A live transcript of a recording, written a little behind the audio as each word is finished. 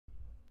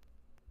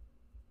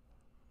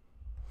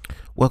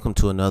Welcome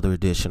to another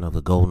edition of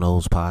the Gold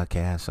Nose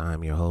Podcast.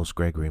 I'm your host,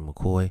 Gregory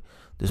McCoy.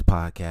 This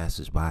podcast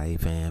is by a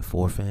fan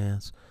for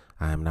fans.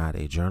 I am not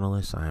a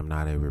journalist. I am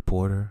not a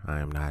reporter. I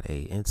am not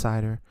an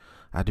insider.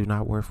 I do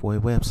not work for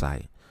a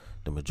website.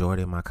 The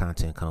majority of my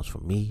content comes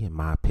from me, in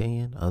my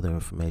opinion. Other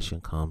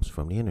information comes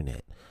from the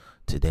internet.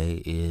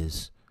 Today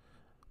is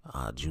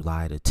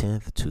July the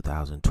 10th,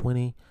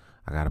 2020.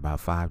 I got about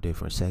 5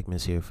 different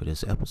segments here for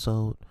this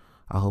episode.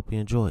 I hope you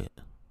enjoy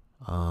it.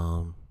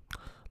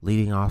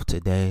 Leading off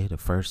today, the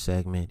first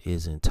segment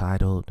is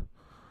entitled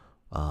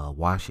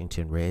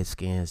Washington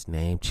Redskins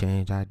Name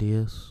Change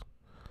Ideas.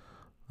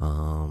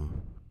 The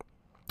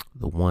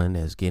one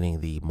that's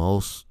getting the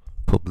most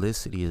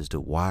publicity is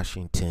the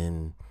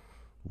Washington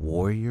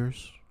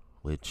Warriors,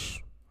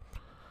 which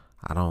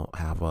I don't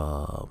have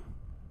a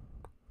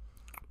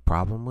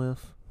problem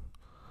with.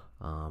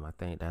 I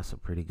think that's a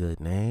pretty good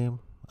name.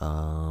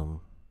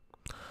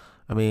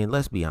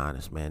 Let's be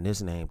honest, man.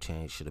 This name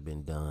change should have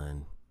been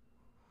done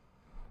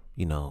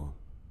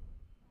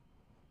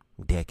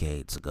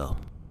decades ago.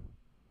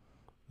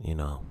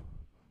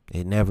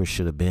 It never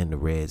should have been the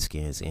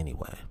Redskins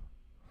anyway.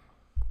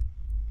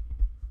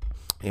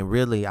 And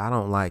really, I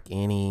don't like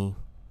any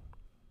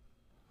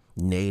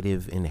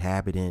native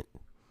inhabitant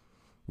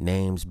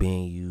names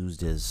being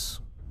used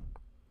as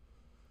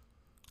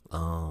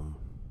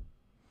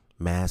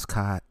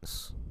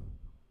mascots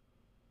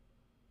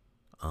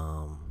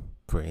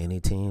for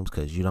any teams,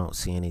 because you don't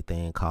see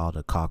anything called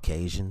the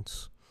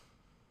Caucasians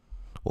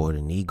or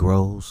the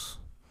Negroes.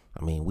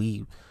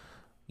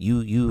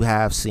 You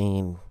have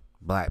seen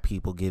black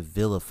people get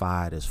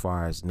vilified as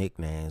far as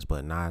nicknames,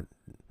 but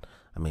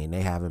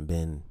they haven't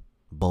been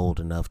bold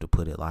enough to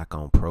put it like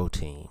on pro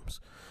teams.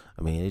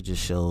 It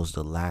just shows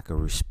the lack of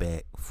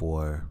respect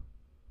for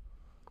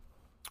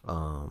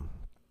the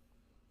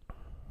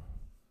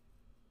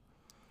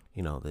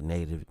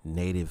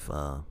native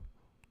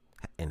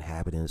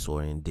inhabitants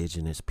or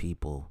indigenous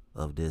people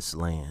of this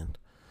land.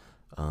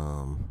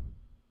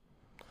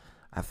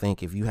 I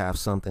think if you have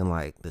something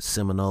like the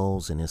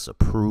Seminoles and it's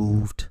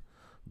approved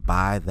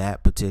by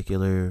that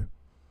particular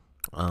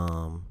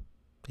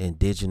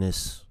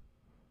indigenous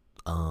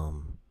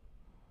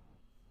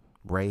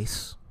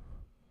race,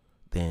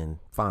 then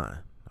fine.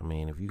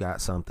 If you got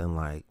something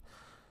like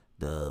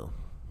the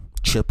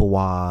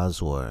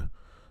Chippewas or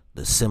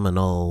the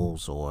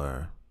Seminoles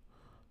or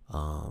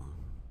the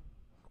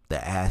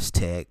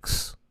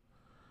Aztecs,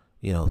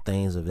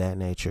 things of that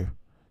nature,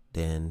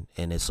 and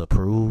it's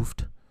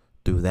approved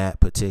through that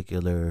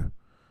particular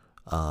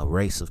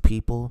race of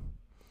people,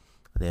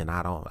 then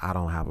I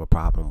don't have a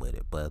problem with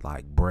it. But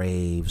like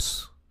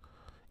Braves,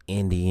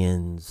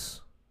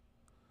 Indians,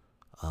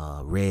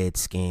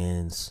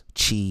 Redskins,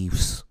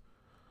 Chiefs,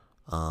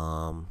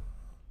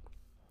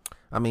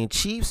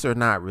 Chiefs are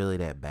not really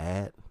that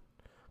bad,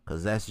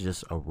 because that's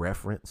just a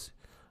reference.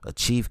 A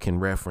chief can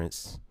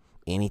reference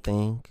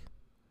anything.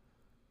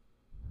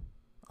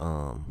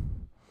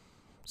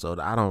 So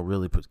I don't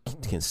really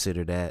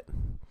consider that.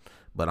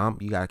 But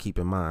you gotta keep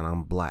in mind,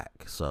 I'm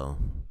black, so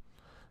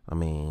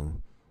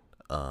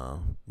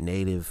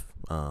native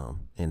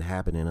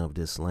inhabitant of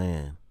this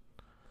land,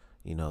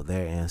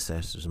 their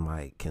ancestors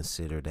might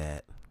consider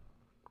that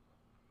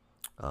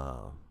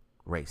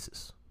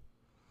racist.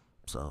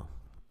 So,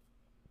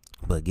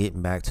 but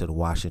getting back to the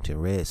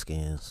Washington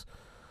Redskins,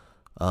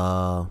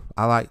 I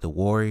like the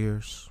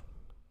Warriors.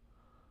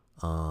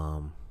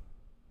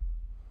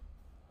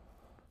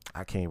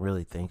 I can't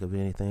really think of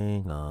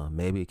anything.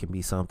 Maybe it can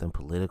be something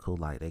political,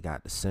 like they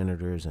got the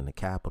Senators and the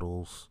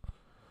Capitals.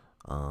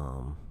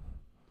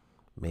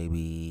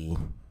 Maybe,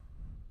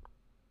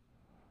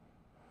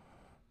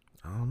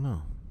 I don't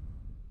know.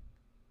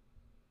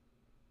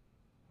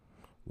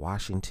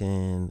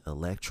 Washington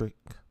Electric.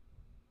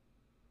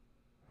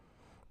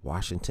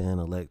 Washington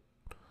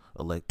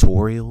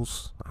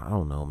Electorials. I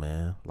don't know,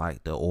 man.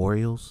 Like the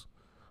Orioles.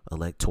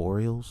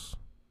 Electorials.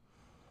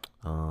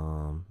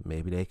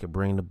 Maybe they could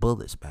bring the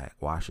Bullets back.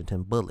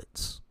 Washington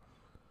Bullets.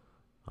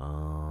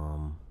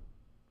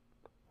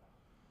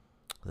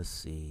 Let's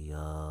see.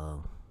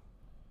 I'm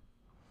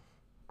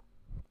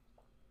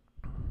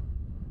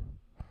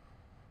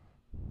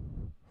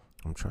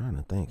trying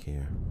to think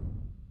here.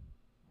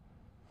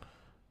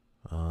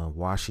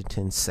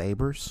 Washington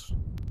Sabres.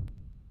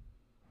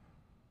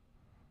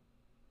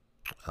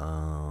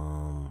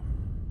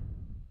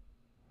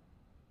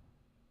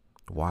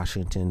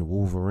 Washington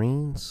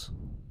Wolverines.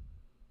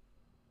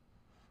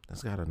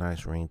 That's got a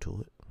nice ring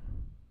to it.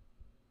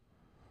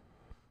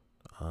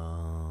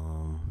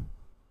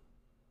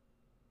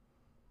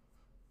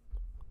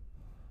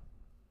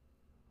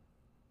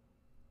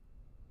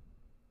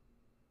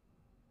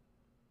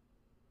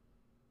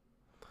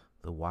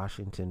 The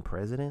Washington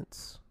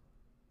Presidents.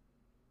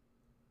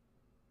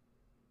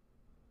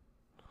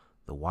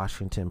 The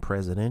Washington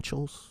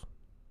Presidentials.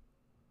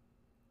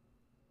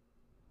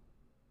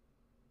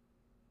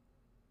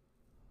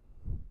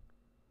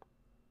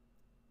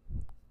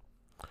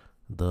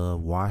 The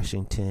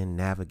Washington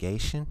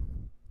Navigation.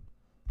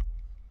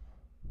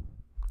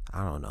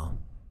 I don't know.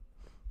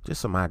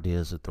 Just some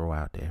ideas to throw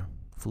out there.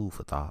 Food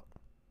for thought.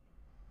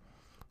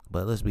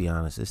 But let's be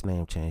honest, this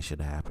name change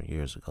should have happened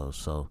years ago.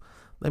 So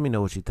let me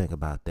know what you think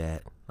about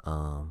that.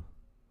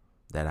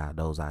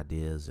 Those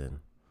ideas, and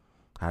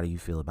how do you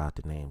feel about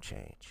the name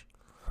change?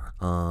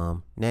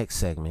 Next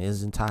segment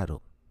is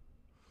entitled,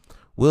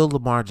 Will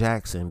Lamar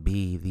Jackson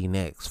be the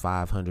next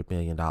 $500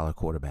 million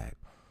quarterback?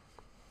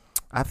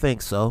 I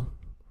think so,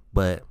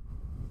 but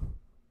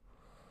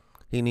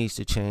he needs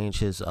to change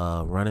his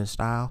running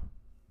style.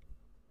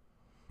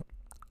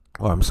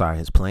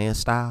 His playing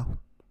style.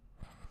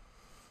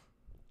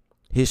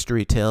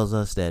 History tells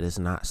us that it's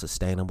not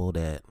sustainable,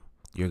 that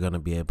you're going to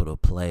be able to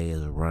play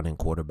as a running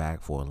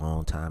quarterback for a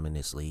long time in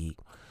this league.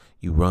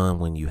 You run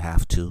when you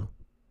have to.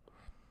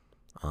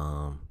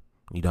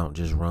 You don't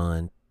just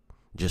run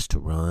just to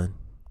run.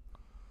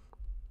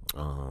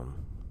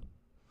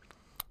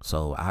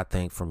 So I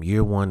think from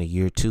year 1 to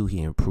year 2,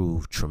 he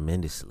improved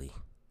tremendously.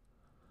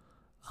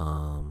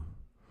 From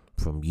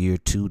year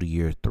 2 to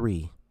year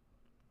 3.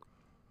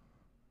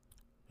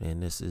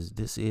 And is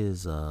this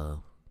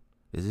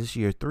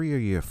year 3 or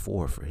year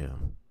 4 for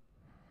him?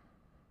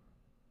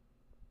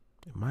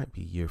 It might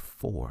be year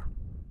 4.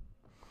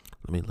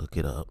 Let me look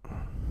it up.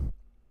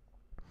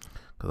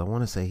 Because I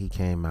want to say he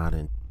came out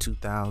in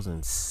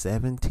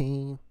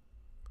 2017.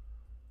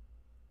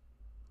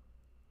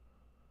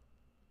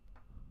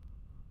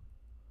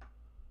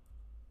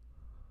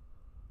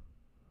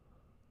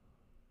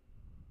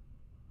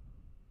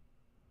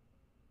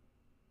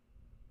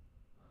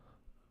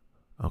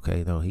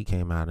 Okay, no, he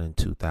came out in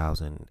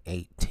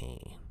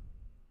 2018.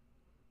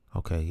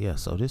 Okay, yeah,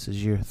 so this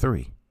is year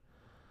 3.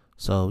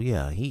 So,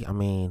 yeah,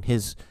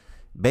 his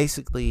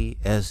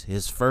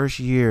first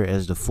year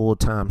as the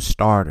full-time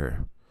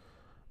starter,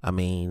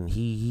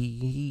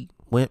 he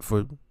went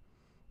for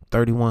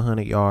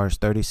 3,100 yards,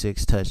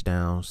 36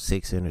 touchdowns,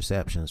 6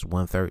 interceptions,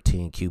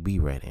 113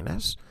 QB rating.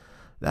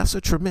 That's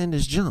a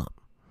tremendous jump.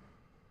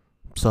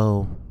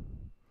 So,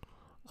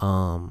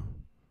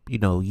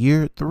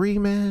 year 3,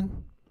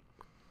 man,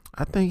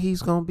 I think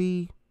he's going to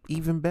be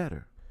even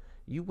better.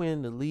 You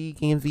win the league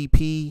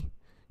MVP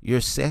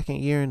your second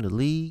year in the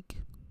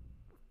league.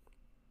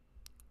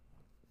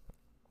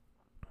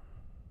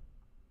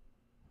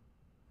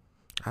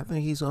 I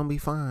think he's going to be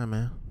fine,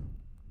 man.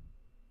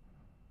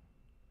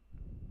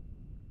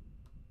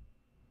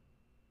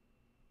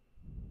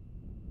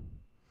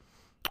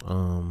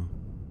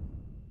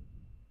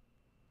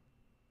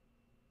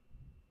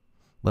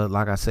 But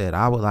like I said,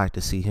 I would like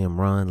to see him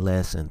run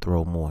less and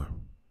throw more.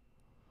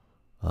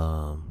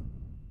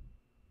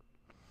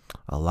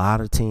 A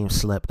lot of teams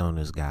slept on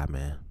this guy,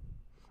 man,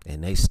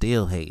 and they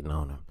still hating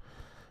on him.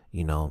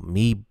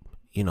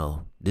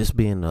 This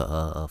being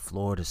a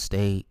Florida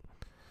State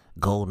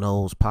Gold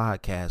Nose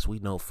podcast, we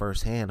know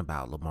firsthand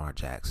about Lamar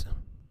Jackson.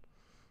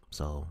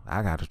 So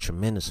I got a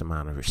tremendous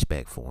amount of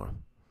respect for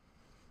him.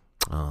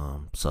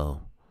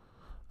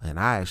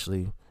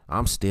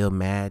 I'm still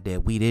mad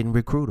that we didn't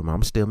recruit him.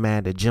 I'm still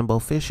mad that Jimbo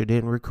Fisher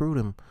didn't recruit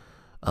him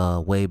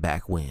way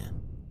back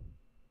when.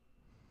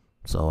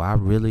 So I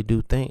really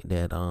do think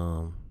that,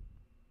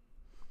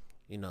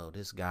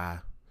 this guy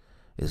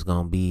is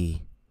going to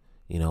be,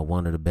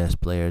 one of the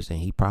best players, and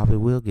he probably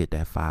will get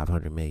that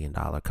 $500 million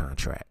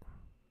contract.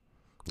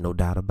 No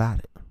doubt about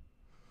it.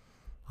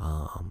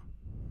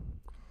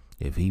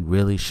 If he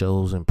really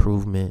shows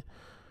improvement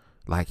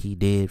like he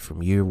did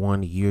from year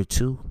 1 to year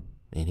 2,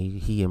 and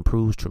he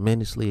improves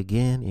tremendously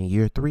again in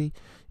year 3,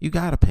 you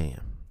got to pay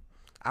him.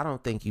 I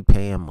don't think you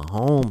pay him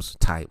Mahomes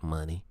type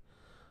money,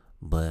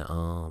 but,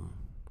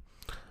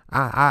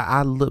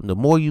 I look. The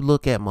more you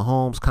look at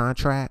Mahomes'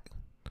 contract,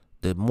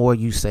 the more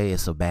you say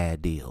it's a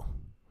bad deal.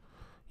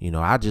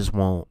 I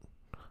don't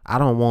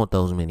want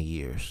those many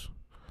years.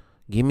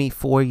 Give me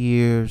 4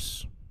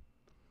 years.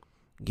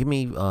 Give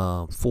me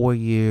 4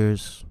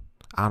 years.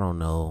 I don't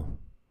know,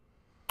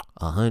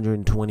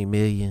 $120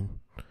 million,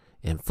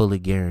 and fully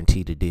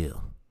guarantee the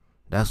deal.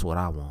 That's what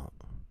I want.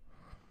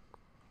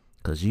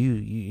 Cause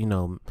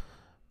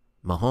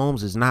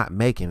Mahomes is not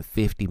making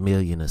 $50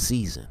 million a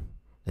season.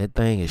 That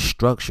thing is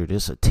structured.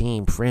 It's a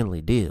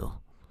team-friendly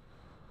deal.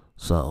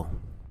 So,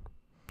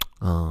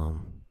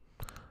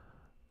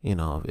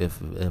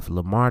 if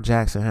Lamar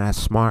Jackson has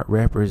smart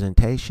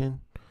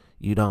representation,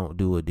 you don't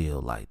do a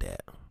deal like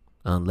that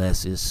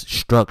unless it's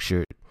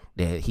structured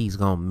that he's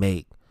gonna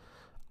make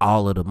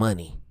all of the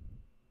money,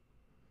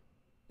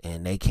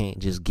 and they can't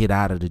just get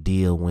out of the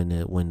deal when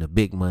the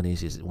big money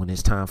when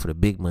it's time for the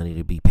big money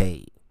to be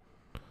paid.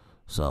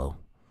 So.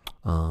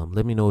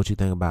 Let me know what you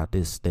think about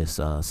this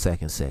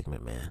second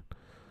segment, man.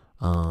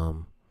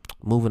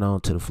 Moving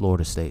on to the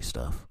Florida State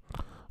stuff.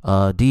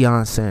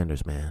 Deion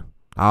Sanders, man.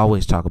 I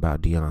always talk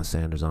about Deion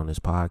Sanders on this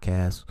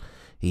podcast.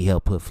 He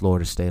helped put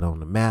Florida State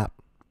on the map.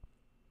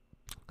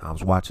 I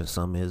was watching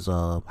some of his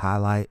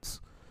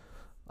highlights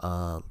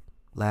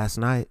last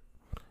night,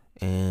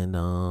 and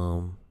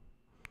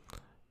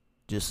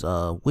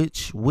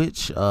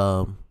which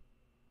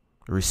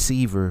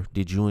receiver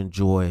did you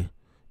enjoy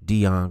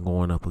Deion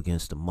going up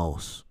against the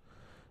most?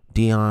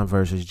 Deion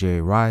versus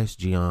Jerry Rice,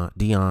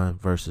 Deion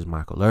versus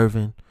Michael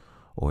Irvin,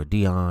 or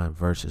Deion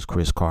versus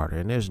Chris Carter.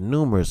 And there's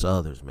numerous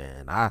others,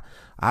 man.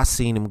 I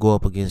seen him go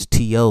up against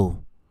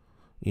T.O.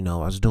 You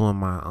know, I was doing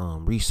my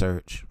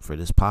research for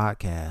this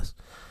podcast,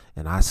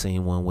 and I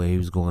seen one where he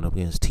was going up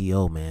against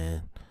T.O.,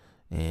 man.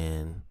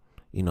 And,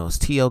 you know,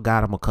 T.O.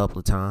 got him a couple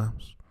of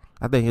times.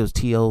 I think it was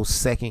T.O.'s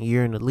second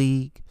year in the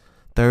league,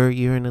 third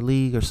year in the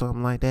league or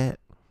something like that,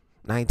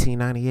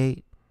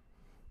 1998.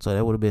 So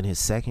that would have been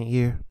his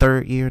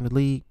third year in the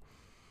league.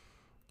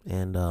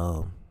 And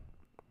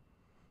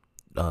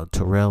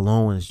Terrell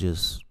Owens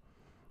just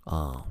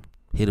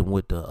hit him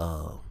with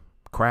the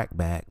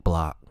crackback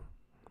block.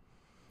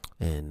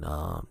 And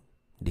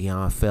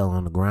Deion fell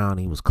on the ground.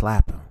 He was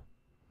clapping.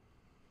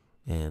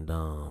 And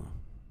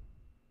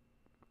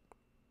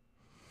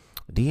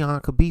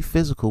Deion could be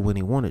physical when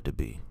he wanted to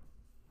be.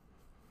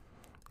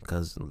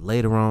 Because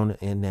later on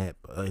in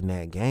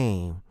that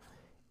game,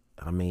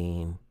 I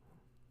mean,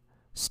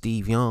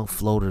 Steve Young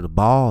floated the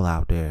ball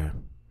out there,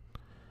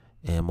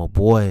 and my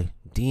boy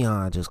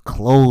Deion just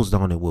closed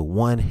on it with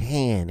one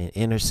hand and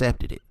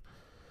intercepted it.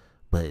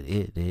 But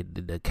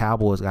the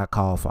Cowboys got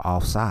called for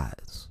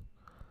offsides,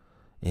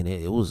 and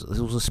it was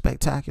a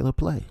spectacular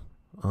play.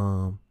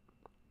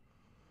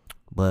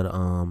 But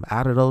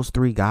out of those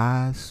three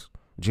guys,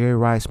 Jerry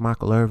Rice,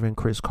 Michael Irvin,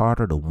 Chris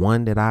Carter, the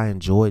one that I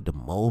enjoyed the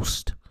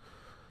most,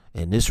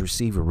 and this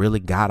receiver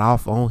really got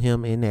off on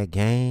him in that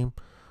game,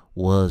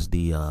 was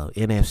the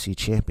NFC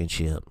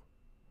Championship.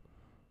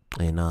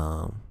 And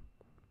I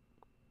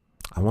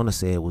want to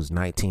say it was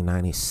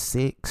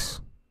 1996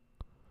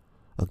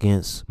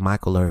 against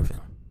Michael Irvin.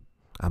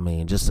 I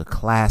mean, just a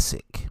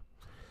classic.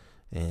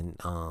 And,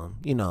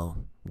 you know,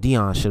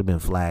 Deion should have been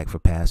flagged for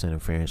pass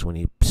interference when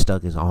he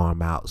stuck his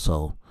arm out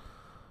so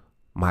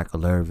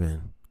Michael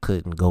Irvin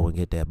couldn't go and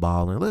get that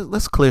ball. And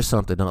let's clear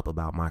something up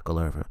about Michael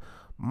Irvin.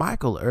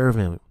 Michael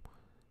Irvin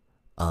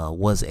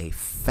was a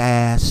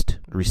fast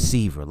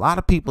receiver. A lot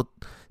of people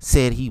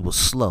said he was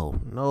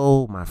slow.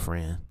 No, my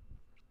friend.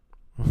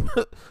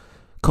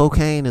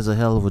 Cocaine is a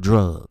hell of a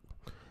drug.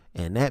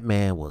 And that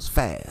man was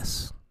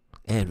fast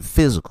and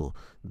physical.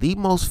 The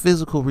most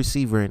physical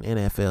receiver in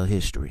NFL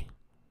history.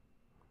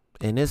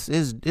 And this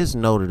is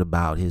noted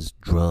about his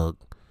drug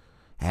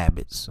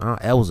habits.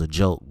 That was a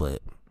joke,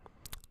 but,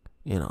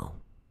 you know,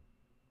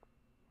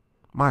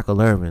 Michael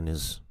Irvin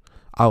is,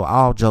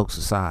 all jokes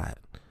aside,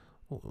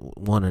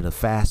 one of the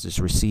fastest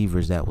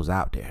receivers that was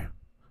out there.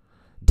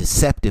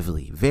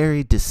 Deceptively,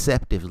 very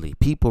deceptively.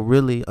 People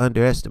really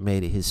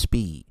underestimated his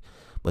speed,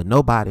 but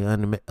nobody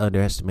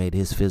underestimated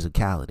his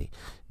physicality.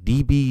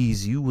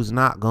 DBs, you was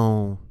not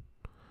going to,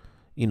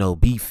 you know,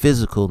 be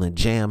physical and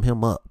jam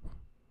him up.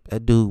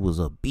 That dude was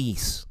a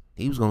beast.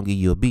 He was going to give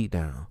you a beat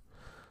down.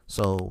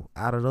 So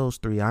out of those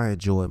three, I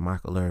enjoyed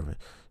Michael Irvin.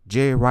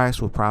 Jerry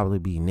Rice would probably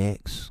be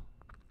next.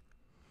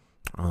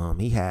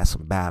 He had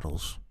some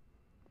battles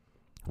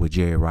with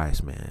Jerry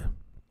Rice, man.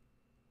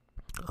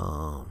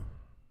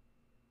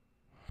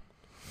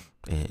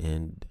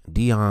 And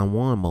Deion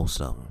won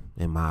most of them,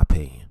 in my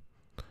opinion.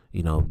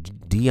 You know,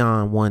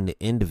 Deion won the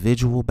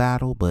individual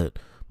battle, but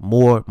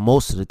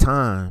most of the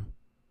time,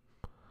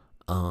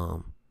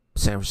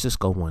 San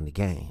Francisco won the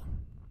game.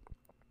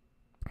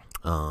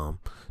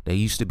 They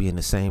used to be in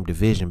the same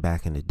division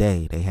back in the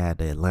day. They had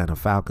the Atlanta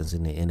Falcons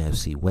in the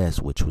NFC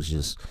West, which was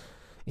just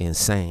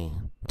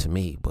insane to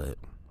me, but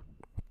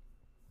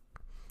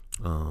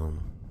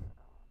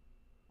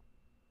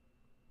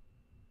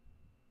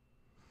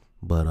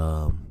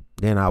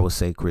then I would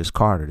say Chris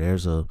Carter.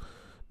 There's a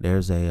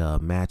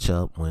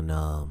matchup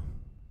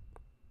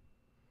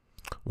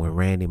when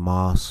Randy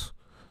Moss,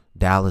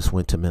 Dallas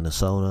went to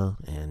Minnesota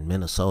and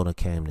Minnesota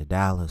came to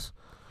Dallas,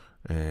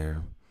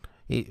 and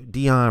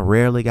Deion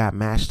rarely got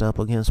matched up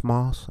against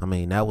Moss. I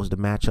mean, that was the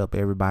matchup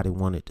everybody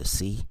wanted to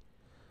see,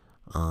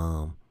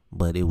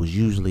 but it was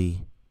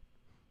usually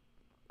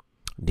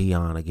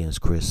Deion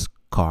against Chris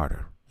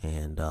Carter,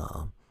 and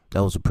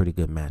that was a pretty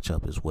good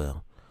matchup as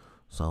well.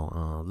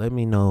 So let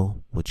me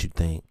know what you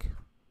think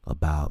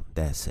about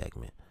that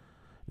segment.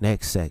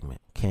 Next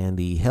segment: can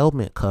the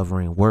helmet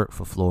covering work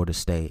for Florida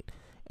State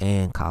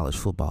and college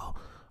football?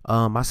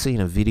 I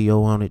seen a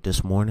video on it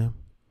this morning.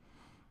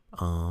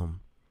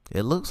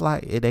 It looks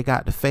like they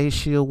got the face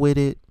shield with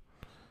it,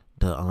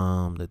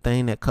 the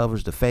thing that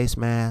covers the face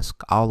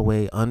mask all the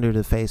way under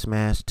the face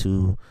mask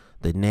to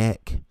the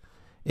neck.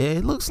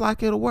 It looks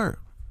like it'll work.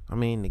 I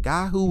mean, the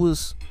guy who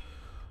was,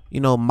 you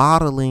know,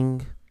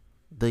 modeling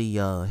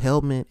the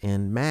helmet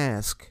and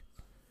mask,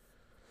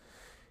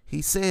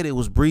 he said it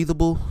was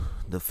breathable.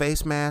 The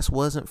face mask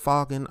wasn't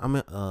fogging.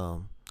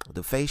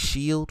 The face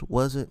shield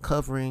wasn't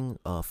covering,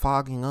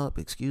 fogging up.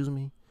 Excuse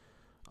me.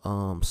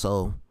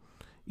 So,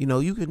 you know,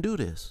 you can do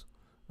this.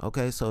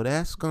 Okay, so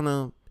that's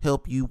gonna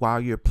help you while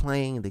you're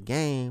playing the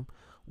game.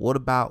 What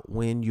about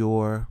when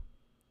you're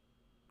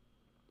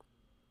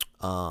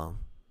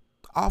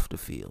off the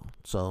field?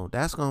 So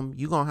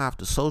you're gonna have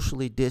to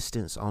socially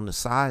distance on the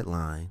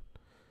sideline,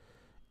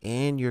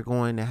 and you're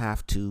going to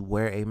have to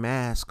wear a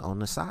mask on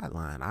the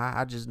sideline.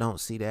 I just don't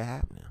see that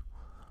happening.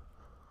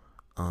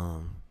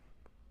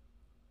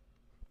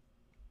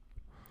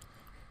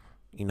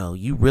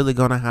 You really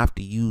gonna have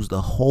to use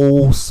the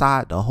whole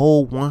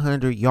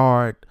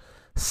 100-yard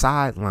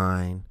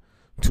sideline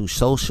to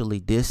socially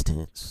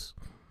distance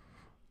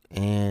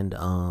and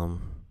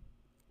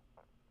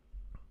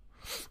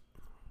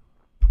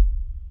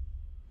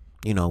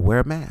wear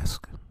a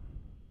mask.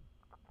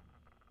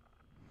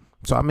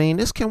 So I mean,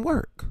 this can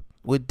work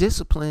with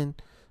discipline.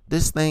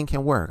 This thing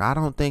can work. I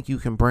don't think you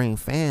can bring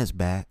fans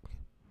back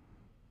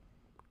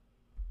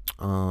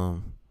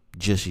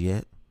just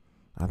yet.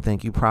 I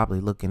think you're probably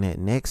looking at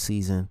next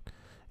season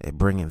at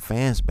bringing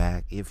fans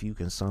back if you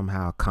can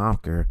somehow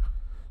conquer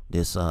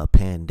this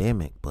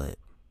pandemic. But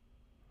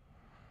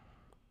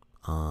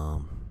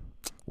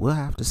we'll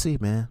have to see,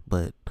 man.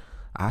 But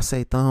I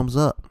say thumbs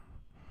up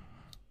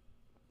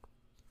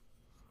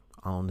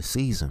on the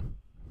season.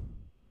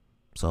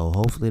 So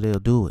hopefully they'll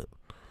do it.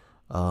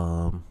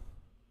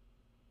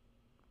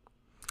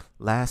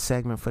 Last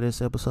segment for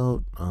this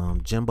episode,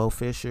 Jimbo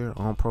Fisher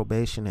on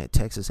probation at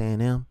Texas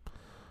A&M.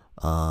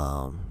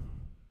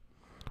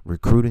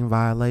 Recruiting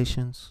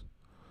violations.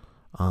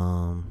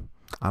 I'm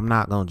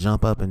not gonna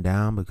jump up and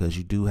down because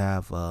you do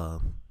have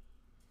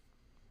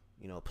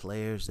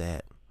players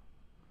that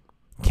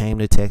came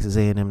to Texas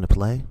A&M to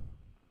play,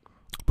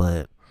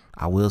 but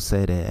I will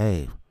say that,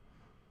 hey,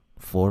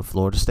 for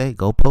Florida State,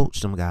 go poach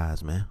them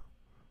guys, man.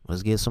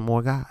 Let's get some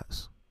more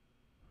guys.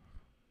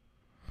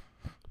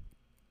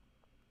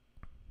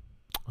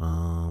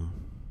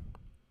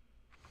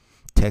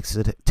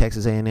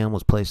 Texas A&M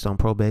was placed on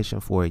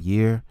probation for a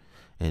year,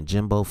 and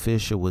Jimbo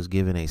Fisher was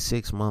given a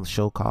 6-month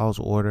show cause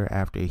order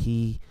after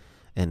he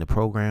and the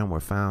program were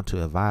found to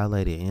have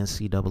violated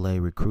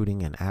NCAA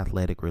recruiting and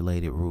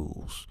athletic-related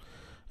rules.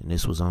 And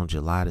this was on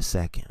July the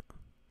 2nd.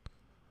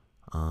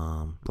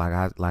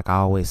 Like I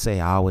always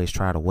say, I always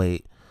try to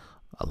wait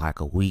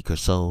like a week or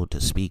so to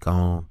speak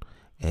on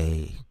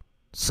a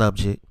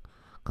subject,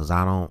 because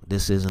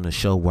this isn't a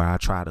show where I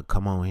try to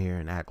come on here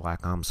and act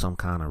like I'm some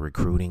kind of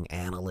recruiting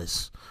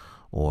analyst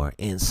or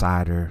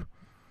insider,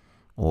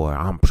 or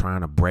I'm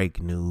trying to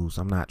break news.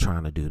 I'm not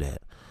trying to do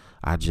that.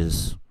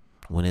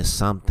 When it's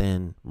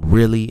something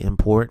really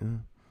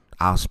important,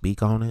 I'll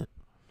speak on it.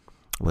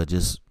 But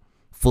just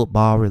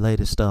football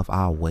related stuff,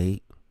 I'll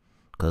wait.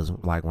 Because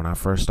like when I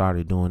first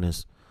started doing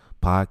this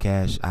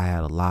podcast, I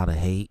had a lot of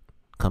hate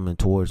coming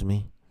towards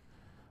me.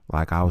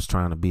 Like I was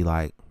trying to be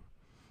like,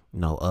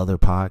 other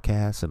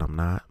podcasts, and I'm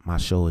not. My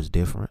show is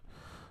different.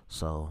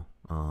 So,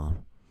 I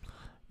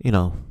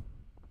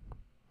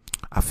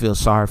feel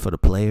sorry for the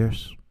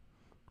players,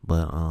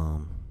 but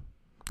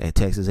at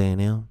Texas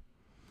A&M,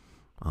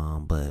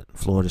 but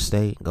Florida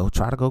State,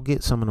 try to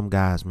get some of them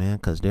guys, man,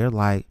 because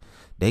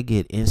they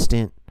get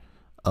instant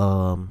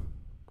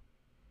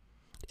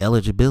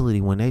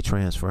eligibility when they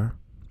transfer.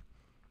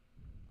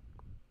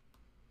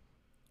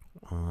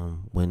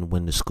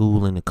 When the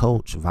school and the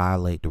coach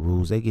violate the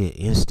rules, they get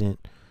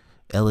instant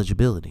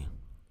eligibility.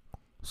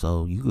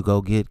 So you could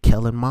go get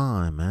Kellen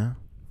Mond, man.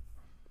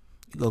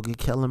 You go get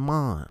Kellen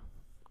Mond,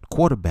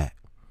 quarterback.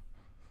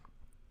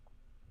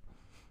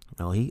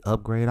 He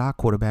upgrade our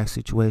quarterback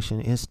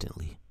situation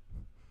instantly.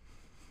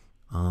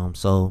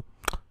 So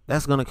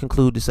that's going to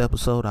conclude this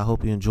episode. I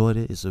hope you enjoyed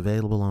it. It's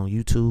available on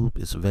YouTube.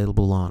 It's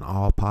available on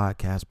all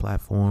podcast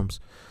platforms.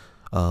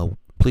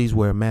 Please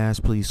wear a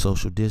mask. Please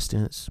social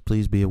distance.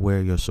 Please be aware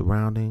of your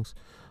surroundings.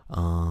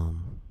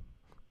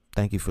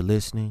 Thank you for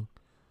listening.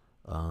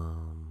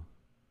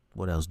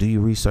 What else? Do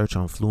your research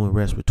on flu and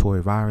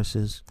respiratory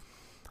viruses.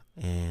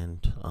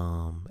 And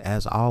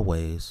as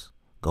always,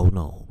 go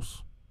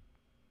Noles.